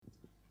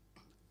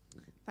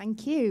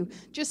Thank you.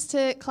 Just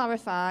to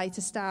clarify,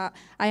 to start,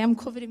 I am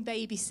covered in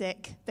baby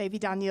sick. Baby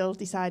Daniel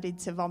decided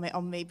to vomit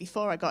on me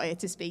before I got here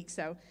to speak,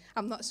 so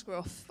I'm not a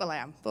scruff. Well, I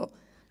am, but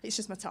it's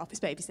just my top. It's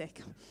baby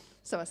sick,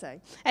 so I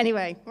say.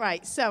 Anyway,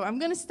 right, so I'm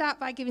going to start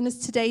by giving us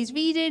today's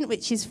reading,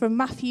 which is from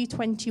Matthew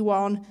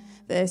 21,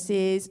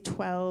 verses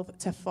 12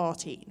 to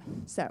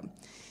 14. So,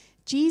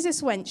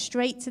 Jesus went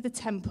straight to the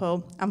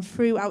temple and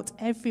threw out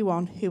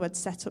everyone who had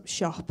set up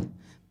shop,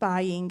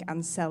 buying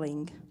and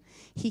selling.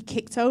 He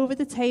kicked over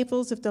the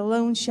tables of the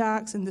loan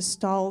sharks and the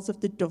stalls of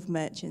the dove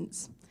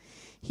merchants.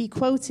 He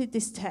quoted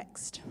this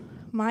text,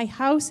 "My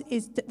house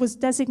was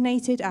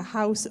designated a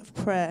house of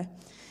prayer.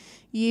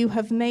 You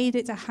have made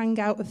it a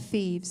hangout of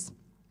thieves."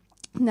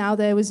 Now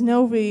there was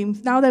room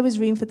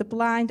for the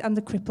blind and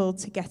the crippled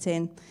to get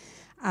in,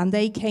 and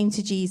they came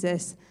to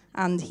Jesus,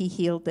 and he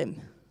healed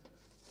them.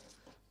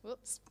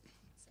 Whoops.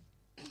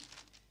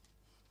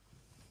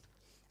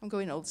 I'm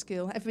going old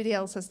school. Everybody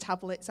else has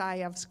tablets. I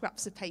have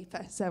scraps of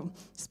paper, so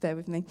just bear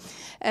with me.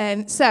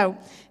 So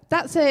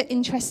that's an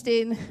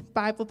interesting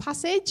Bible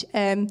passage.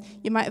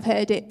 You might have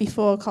heard it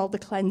before called the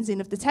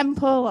cleansing of the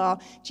temple, or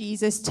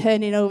Jesus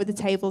turning over the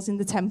tables in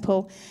the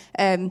temple.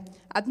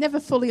 I'd never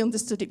fully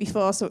understood it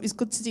before, so it was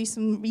good to do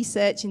some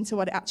research into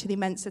what it actually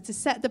meant. So to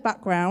set the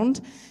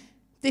background,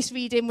 this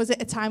reading was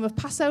at a time of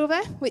Passover,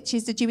 which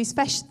is the Jewish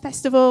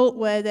festival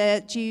where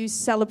the Jews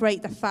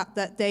celebrate the fact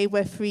that they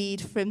were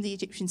freed from the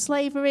Egyptian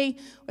slavery,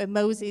 where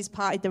Moses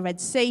parted the Red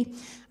Sea,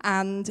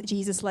 and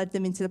Jesus led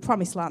them into the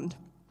Promised Land.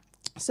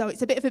 So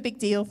it's a bit of a big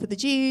deal for the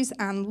Jews,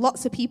 and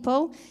lots of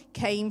people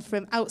came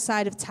from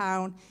outside of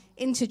town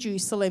into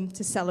Jerusalem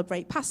to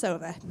celebrate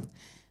Passover.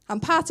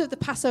 And part of the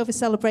Passover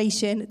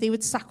celebration, they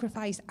would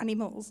sacrifice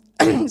animals.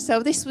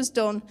 So this was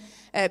done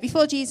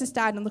before Jesus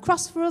died on the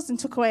cross for us and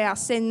took away our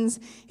sins.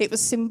 It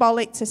was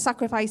symbolic to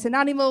sacrifice an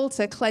animal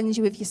to cleanse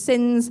you of your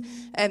sins,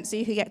 so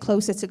you could get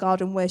closer to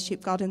God and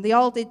worship God. And they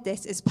all did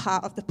this as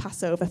part of the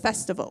Passover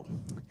festival.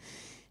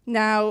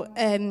 Now,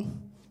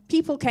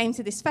 people came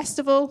to this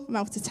festival from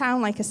out of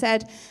town, like I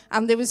said,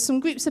 and there was some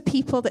groups of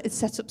people that had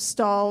set up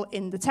stall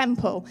in the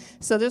temple.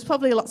 So there was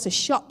probably lots of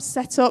shops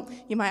set up.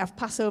 You might have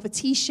Passover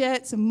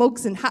T-shirts and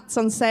mugs and hats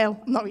on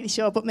sale. I'm not really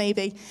sure, but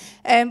maybe.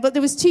 But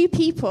there was two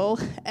people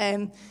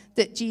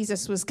that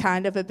Jesus was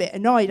kind of a bit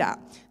annoyed at.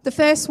 The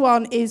first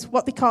one is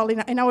what they call,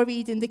 in our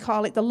reading, they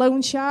call it the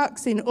loan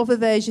sharks. In other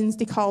versions,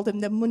 they call them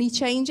the money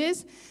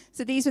changers.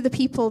 So these are the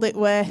people that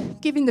were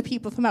giving the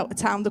people from out of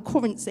town the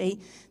currency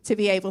to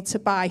be able to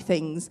buy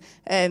things.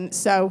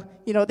 So,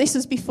 this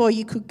was before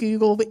you could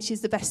Google which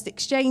is the best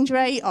exchange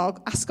rate, or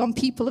ask on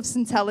people of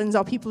St. Helens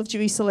or people of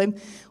Jerusalem,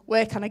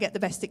 where can I get the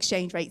best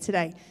exchange rate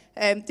today?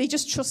 They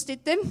just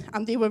trusted them,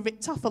 and they were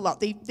ripped off a lot.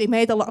 They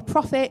made a lot of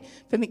profit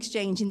from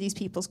exchanging these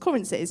people's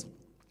currencies.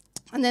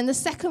 And then the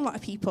second lot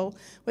of people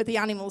were the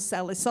animal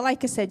sellers. So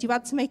like I said, you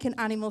had to make an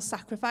animal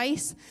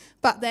sacrifice.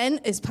 But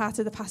then, as part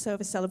of the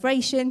Passover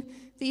celebration,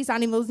 these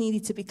animals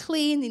needed to be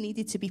clean, they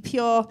needed to be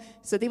pure,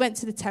 so they went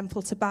to the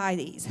temple to buy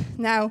these.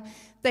 Now,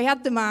 they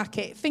had the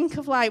market. Think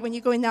of like when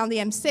you're going down the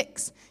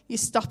M6, you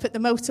stop at the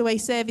motorway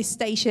service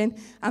station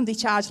and they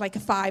charge like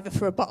 $5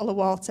 for a bottle of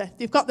water.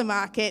 They've got the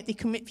market, they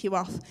can rip you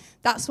off.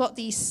 That's what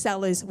these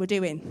sellers were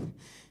doing.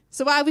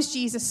 So why was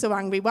Jesus so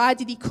angry? Why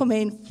did he come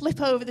in, flip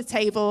over the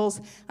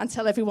tables, and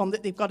tell everyone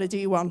that they've got to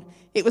do one?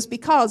 It was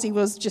because he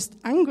was just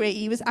angry.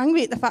 He was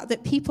angry at the fact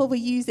that people were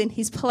using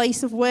his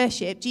place of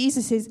worship,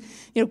 Jesus'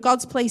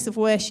 God's place of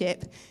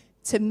worship,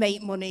 to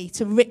make money,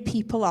 to rip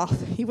people off.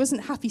 He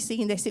wasn't happy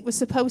seeing this. It was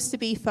supposed to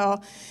be for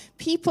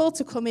people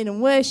to come in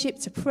and worship,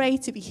 to pray,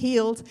 to be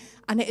healed,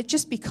 and it had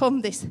just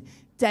become this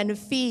den of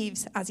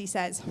thieves, as he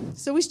says.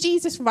 So was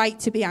Jesus right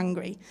to be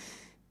angry?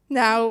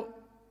 Now,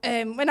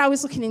 when I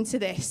was looking into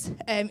this,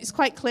 it's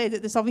quite clear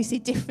that there's obviously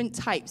different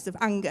types of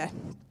anger.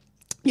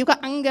 You've got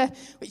anger,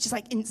 which is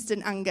like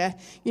instant anger.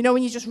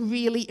 When you're just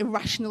really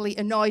irrationally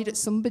annoyed at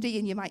somebody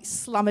and you might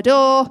slam a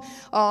door,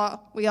 or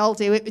we all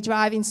do it, we're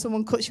driving,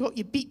 someone cuts you up,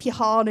 you beep your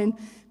horn and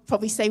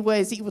probably say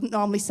words that you wouldn't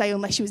normally say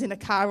unless you was in a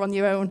car on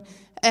your own.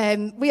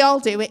 We all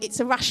do it.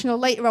 It's irrational.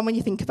 Later on when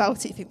you think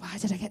about it, you think, why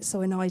did I get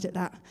so annoyed at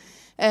that?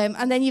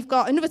 And then you've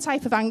got another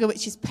type of anger,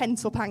 which is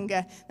pent-up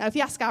anger. Now, if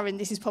you ask Aaron,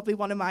 this is probably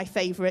one of my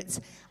favourites.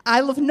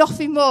 I love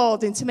nothing more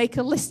than to make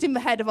a list in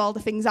my head of all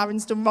the things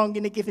Aaron's done wrong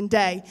in a given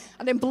day,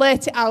 and then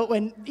blurt it out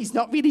when he's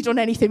not really done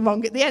anything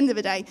wrong at the end of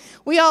the day.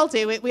 We all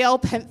do it. We all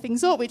pent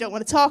things up. We don't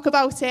want to talk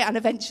about it, and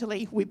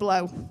eventually we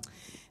blow.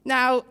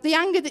 Now, the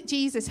anger that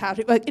Jesus had,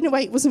 in a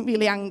way, it wasn't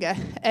really anger.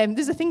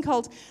 There's a thing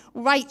called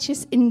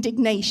righteous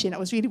indignation. I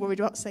was really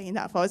worried about saying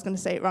that, I thought I was going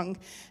to say it wrong.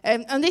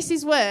 And this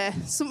is where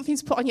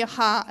something's put on your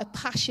heart, a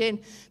passion.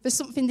 There's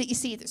something that you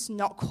see that's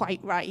not quite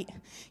right.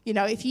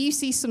 If you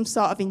see some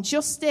sort of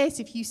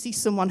injustice, if you see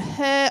someone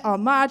hurt or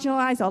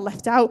marginalised or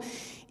left out,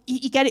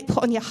 you get it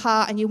put on your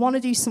heart and you want to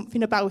do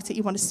something about it.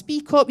 You want to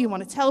speak up, you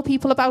want to tell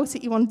people about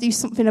it, you want to do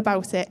something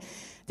about it.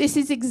 This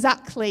is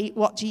exactly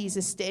what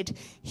Jesus did.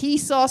 He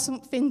saw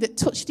something that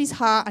touched his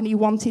heart and he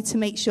wanted to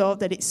make sure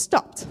that it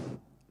stopped.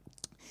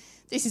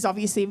 This is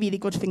obviously a really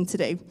good thing to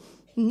do.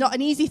 not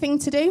an easy thing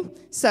to do.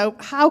 So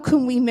how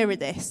can we mirror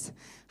this?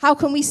 How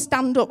can we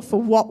stand up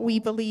for what we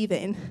believe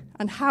in?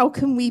 And how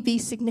can we be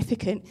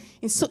significant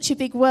in such a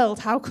big world?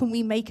 How can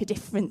we make a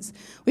difference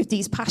with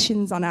these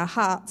passions on our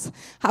hearts?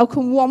 How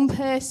can one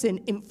person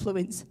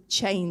influence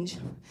change?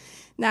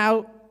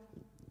 Now,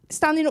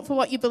 standing up for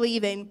what you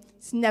believe in,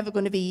 it's never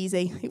going to be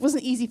easy. It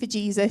wasn't easy for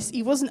Jesus.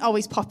 He wasn't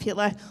always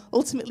popular.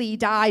 Ultimately, he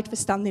died for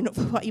standing up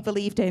for what he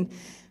believed in.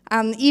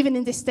 And even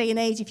in this day and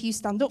age, if you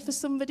stand up for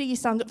somebody, you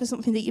stand up for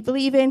something that you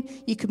believe in,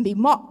 you can be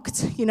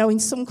mocked. You know, in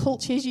some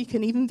cultures, you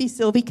can even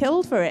still be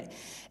killed for it.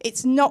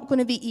 It's not going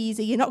to be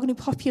easy. You're not going to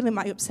be popular. It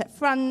might upset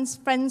friends,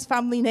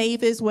 family,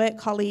 neighbours, work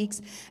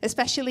colleagues,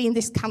 especially in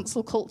this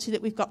cancel culture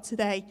that we've got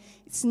today.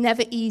 It's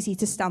never easy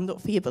to stand up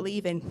for your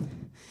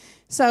believing.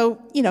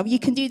 So, you know, you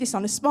can do this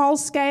on a small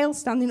scale,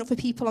 standing up for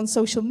people on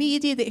social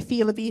media that you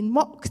feel are being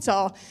mocked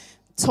or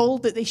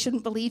told that they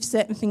shouldn't believe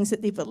certain things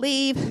that they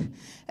believe.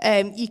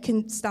 You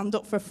can stand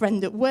up for a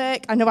friend at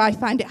work. I know I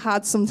find it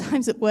hard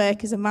sometimes at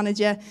work as a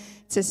manager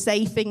to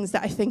say things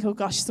that I think, oh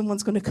gosh,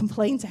 someone's going to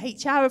complain to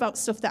HR about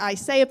stuff that I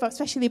say, about,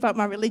 especially about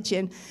my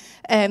religion.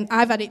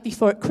 I've had it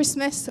before at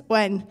Christmas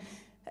when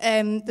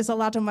there's a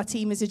lad on my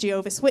team who's a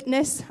Jehovah's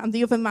Witness, and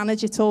the other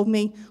manager told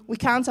me, we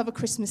can't have a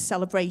Christmas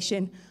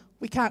celebration.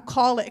 We can't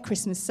call it a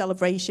Christmas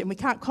celebration. We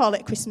can't call it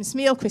a Christmas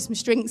meal,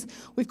 Christmas drinks.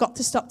 We've got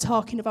to stop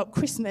talking about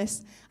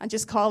Christmas and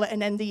just call it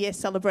an end-of-year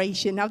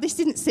celebration. Now, this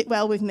didn't sit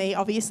well with me,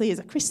 obviously, as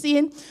a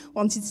Christian,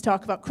 wanted to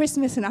talk about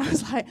Christmas, and I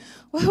was like,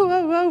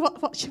 whoa,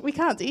 we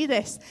can't do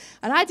this.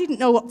 And I didn't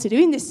know what to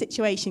do in this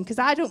situation because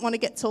I don't want to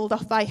get told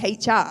off by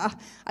HR.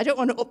 I don't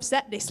want to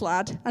upset this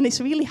lad, and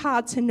it's really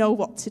hard to know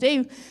what to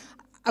do.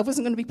 I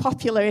wasn't going to be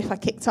popular if I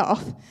kicked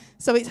off,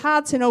 so it's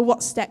hard to know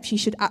what steps you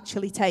should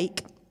actually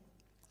take.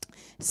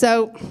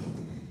 So,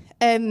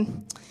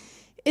 in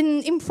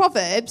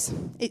Proverbs,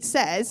 it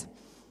says,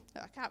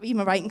 I can't read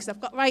my writing because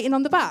I've got writing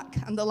on the back,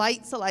 and the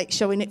lights are like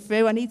showing it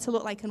through. I need to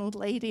look like an old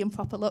lady and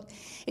proper look.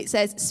 It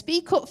says,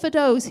 speak up for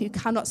those who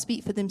cannot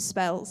speak for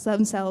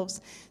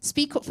themselves.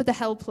 Speak up for the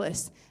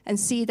helpless and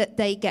see that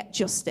they get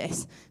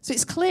justice. So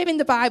it's clear in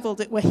the Bible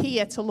that we're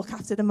here to look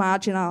after the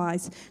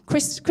marginalised.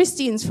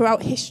 Christians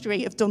throughout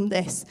history have done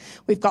this.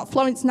 We've got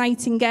Florence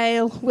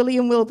Nightingale,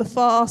 William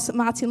Wilberforce,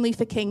 Martin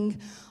Luther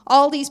King.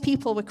 All these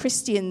people were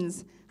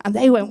Christians, and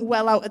they went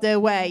well out of their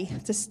way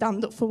to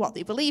stand up for what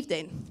they believed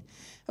in.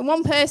 And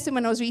one person,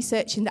 when I was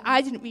researching, that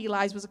I didn't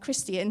realise was a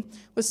Christian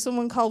was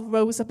someone called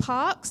Rosa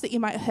Parks, that you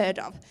might have heard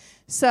of.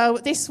 So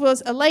this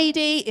was a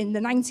lady in the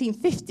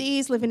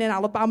 1950s living in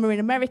Alabama in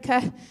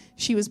America.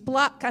 She was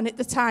black, and at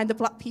the time, the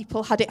black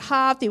people had it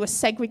hard. They were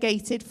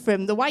segregated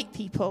from the white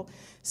people.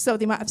 So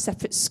they might have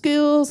separate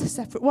schools,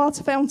 separate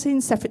water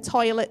fountains, separate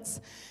toilets,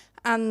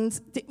 and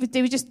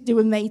they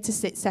were made to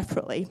sit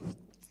separately.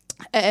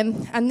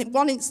 And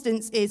one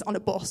instance is on a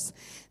bus.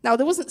 Now,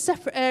 there wasn't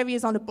separate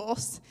areas on a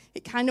bus.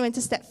 It kind of went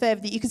a step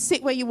further that you could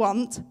sit where you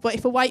want, but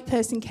if a white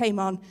person came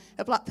on,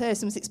 a black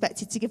person was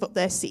expected to give up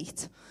their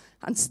seat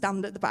and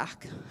stand at the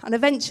back. And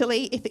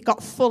eventually, if it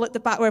got full at the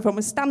back where everyone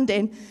was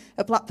standing,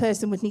 a black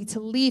person would need to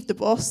leave the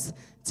bus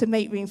to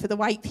make room for the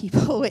white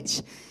people,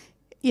 which,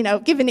 you know,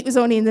 given it was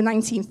only in the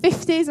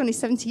 1950s, only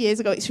 70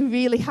 years ago, it's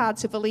really hard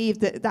to believe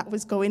that that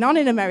was going on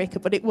in America,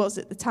 but it was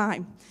at the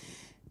time.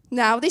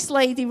 Now, this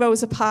lady,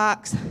 Rosa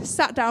Parks,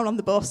 sat down on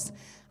the bus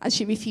and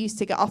she refused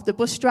to get off. The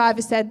bus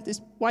driver said,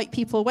 there's white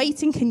people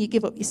waiting, can you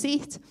give up your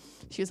seat?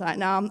 She was like,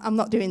 no, I'm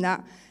not doing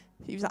that.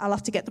 She was like, I'll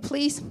have to get the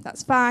police.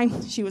 That's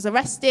fine. She was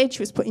arrested,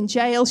 she was put in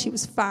jail, she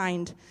was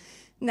fined.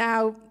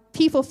 Now,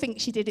 people think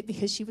she did it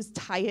because she was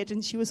tired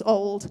and she was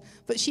old,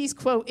 but she's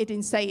quoted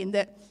in saying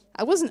that,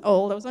 I wasn't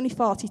old, I was only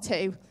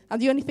 42,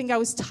 and the only thing I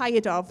was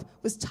tired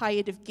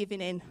of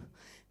giving in.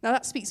 Now,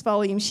 that speaks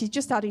volumes. She's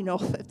just had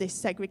enough of this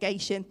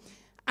segregation.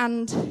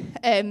 And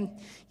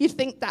you'd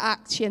think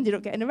that she ended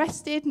up getting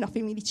arrested,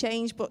 nothing really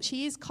changed, but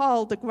she is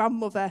called the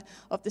grandmother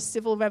of the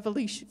civil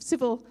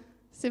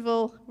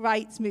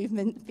rights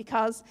movement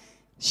because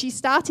she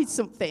started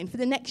something. For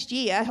the next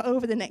year,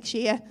 over the next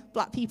year,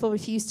 black people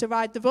refused to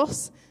ride the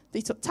bus.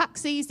 They took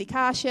taxis, they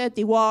car shared,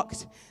 they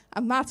walked,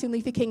 and Martin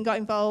Luther King got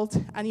involved,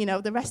 and, you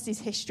know, the rest is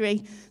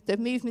history. The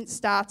movement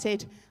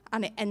started,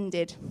 and it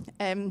ended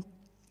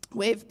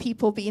with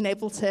people being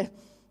able to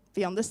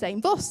be on the same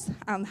bus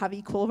and have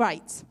equal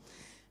rights.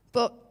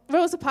 But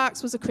Rosa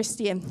Parks was a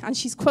Christian, and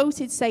she's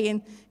quoted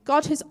saying,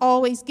 God has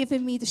always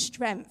given me the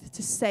strength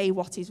to say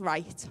what is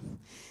right.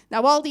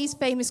 Now, all these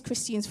famous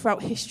Christians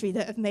throughout history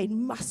that have made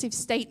massive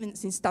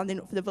statements in standing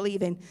up for the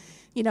believing,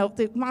 you know,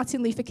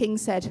 Martin Luther King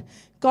said,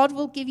 God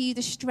will give you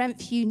the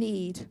strength you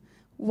need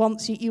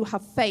once you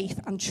have faith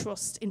and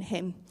trust in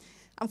him.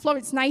 And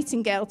Florence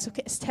Nightingale took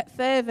it a step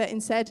further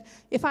and said,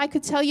 if I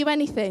could tell you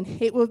anything,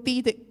 it would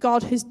be that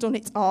God has done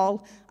it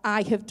all.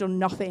 I have done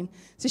nothing.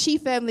 So she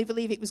firmly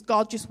believed it was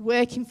God just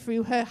working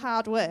through her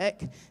hard work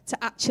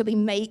to actually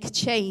make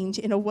change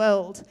in a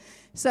world.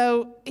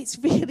 So it's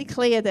really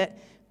clear that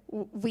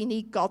we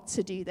need God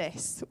to do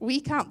this. We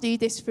can't do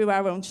this through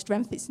our own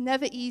strength. It's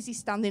never easy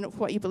standing up for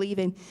what you believe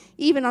in,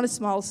 even on a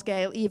small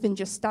scale, even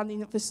just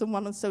standing up for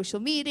someone on social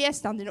media,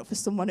 standing up for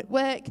someone at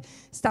work,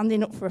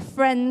 standing up for a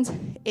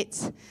friend.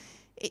 It's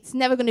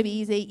never going to be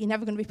easy. You're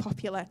never going to be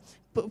popular.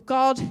 But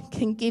God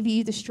can give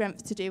you the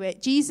strength to do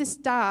it. Jesus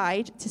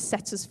died to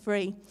set us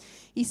free.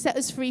 He set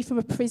us free from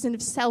a prison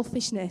of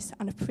selfishness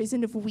and a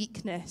prison of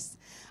weakness.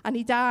 And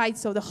he died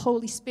so the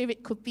Holy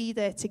Spirit could be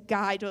there to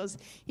guide us.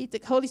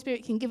 The Holy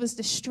Spirit can give us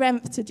the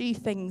strength to do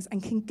things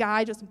and can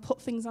guide us and put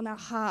things on our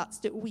hearts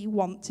that we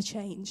want to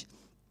change.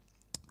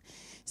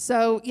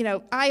 So,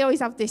 I always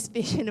have this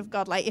vision of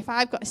God, like if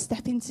I've got to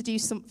step in to do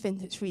something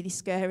that's really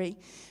scary,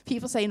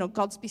 people say,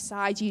 God's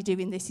beside you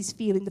doing this, he's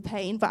feeling the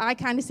pain. But I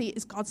kind of see it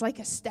as God's like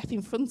a step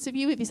in front of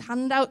you with his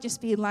hand out, just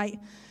being like,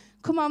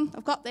 come on,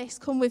 I've got this,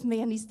 come with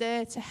me. And he's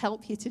there to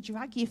help you, to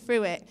drag you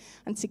through it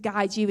and to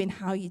guide you in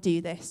how you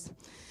do this.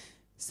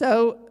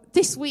 So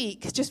this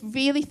week, just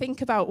really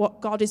think about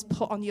what God has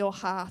put on your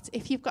heart.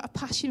 If you've got a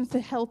passion for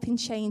helping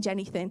change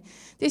anything,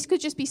 this could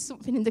just be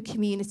something in the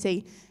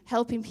community,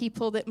 helping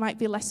people that might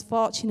be less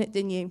fortunate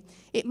than you.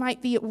 It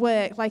might be at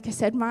work, like I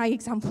said, my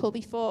example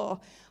before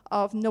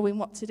of knowing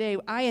what to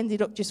do. I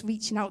ended up just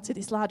reaching out to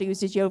this lad who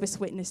was a Jehovah's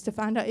Witness to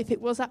find out if it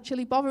was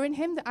actually bothering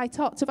him that I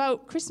talked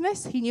about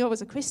Christmas. He knew I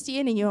was a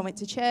Christian, he knew I went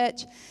to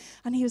church,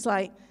 and he was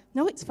like,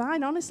 no, it's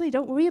fine, honestly,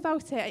 don't worry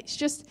about it. It's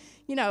just,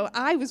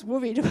 I was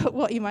worried about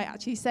what he might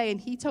actually say,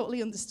 and he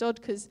totally understood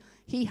because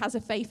he has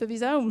a faith of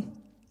his own.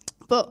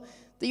 But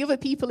the other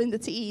people in the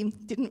team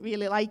didn't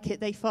really like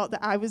it. They thought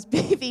that I was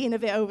being a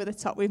bit over the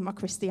top with my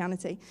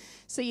Christianity.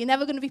 So you're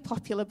never going to be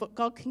popular, but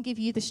God can give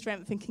you the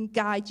strength and can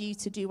guide you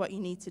to do what you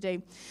need to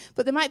do.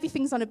 But there might be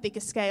things on a bigger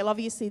scale.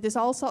 Obviously, there's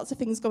all sorts of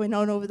things going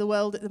on over the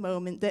world at the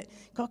moment that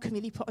God can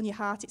really put on your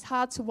heart. It's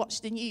hard to watch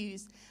the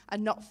news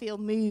and not feel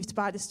moved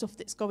by the stuff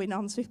that's going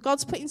on. So if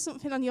God's putting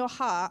something on your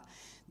heart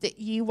that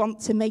you want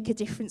to make a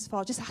difference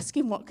for, just ask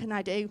him, what can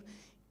I do?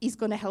 He's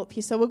going to help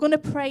you. So we're going to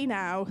pray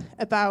now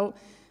about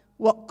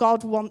what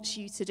God wants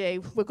you to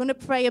do. We're going to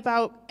pray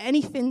about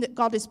anything that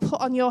God has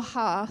put on your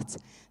heart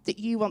that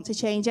you want to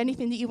change,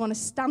 anything that you want to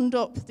stand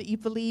up, that you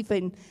believe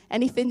in,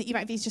 anything that you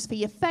might be just for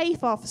your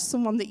faith or for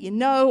someone that you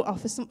know or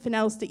for something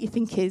else that you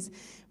think is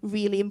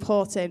really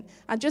important.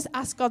 And just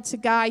ask God to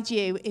guide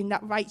you in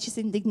that righteous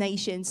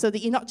indignation so that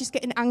you're not just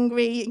getting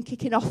angry and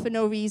kicking off for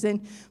no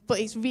reason, but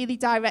it's really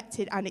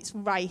directed and it's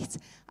right.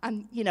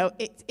 And,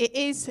 it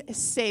is a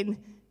sin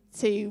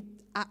to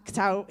act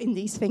out in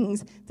these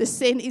things. The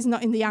sin is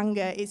not in the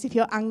anger. It's if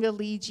your anger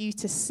leads you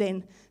to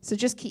sin. So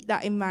just keep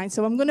that in mind.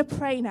 So I'm going to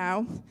pray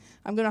now.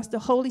 I'm going to ask the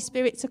Holy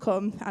Spirit to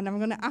come, and I'm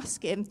going to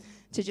ask him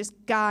to just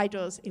guide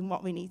us in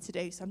what we need to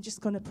do. So I'm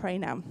just going to pray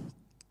now.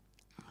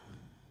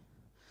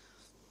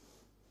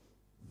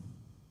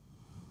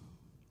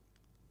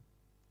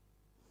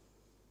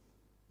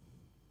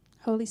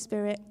 Holy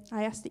Spirit,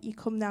 I ask that you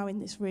come now in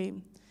this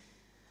room.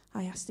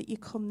 I ask that you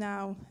come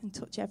now and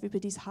touch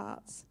everybody's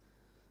hearts.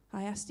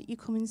 I ask that you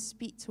come and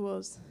speak to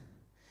us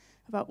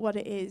about what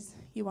it is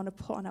you want to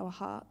put on our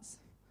hearts.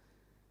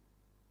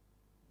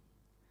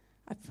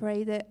 I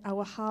pray that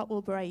our heart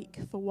will break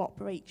for what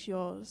breaks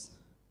yours,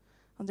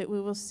 and that we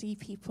will see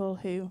people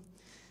who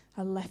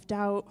are left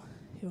out,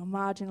 who are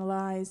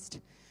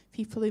marginalized,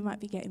 people who might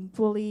be getting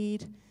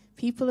bullied,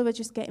 people who are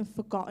just getting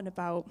forgotten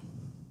about,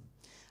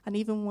 and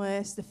even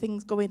worse, the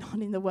things going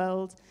on in the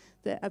world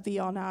that are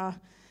beyond our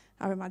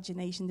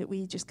imagination that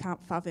we just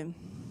can't fathom.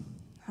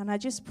 And I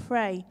just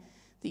pray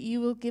that you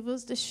will give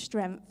us the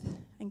strength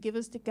and give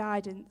us the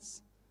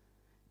guidance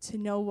to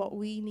know what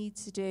we need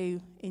to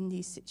do in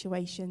these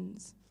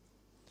situations.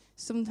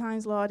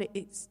 Sometimes, Lord,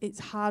 it's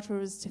hard for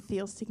us to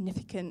feel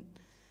significant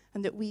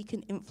and that we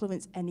can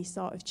influence any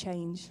sort of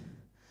change.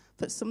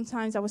 But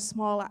sometimes our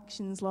small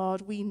actions,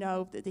 Lord, we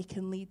know that they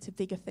can lead to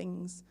bigger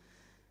things.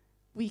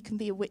 We can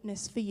be a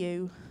witness for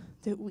you,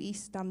 that we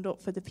stand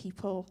up for the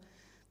people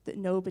that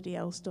nobody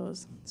else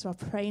does. So I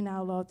pray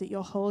now, Lord, that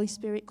your Holy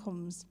Spirit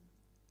comes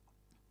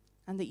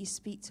and that you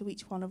speak to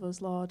each one of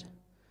us, Lord,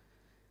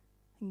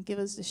 and give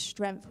us the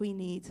strength we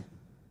need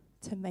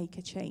to make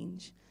a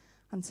change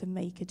and to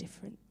make a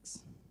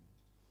difference.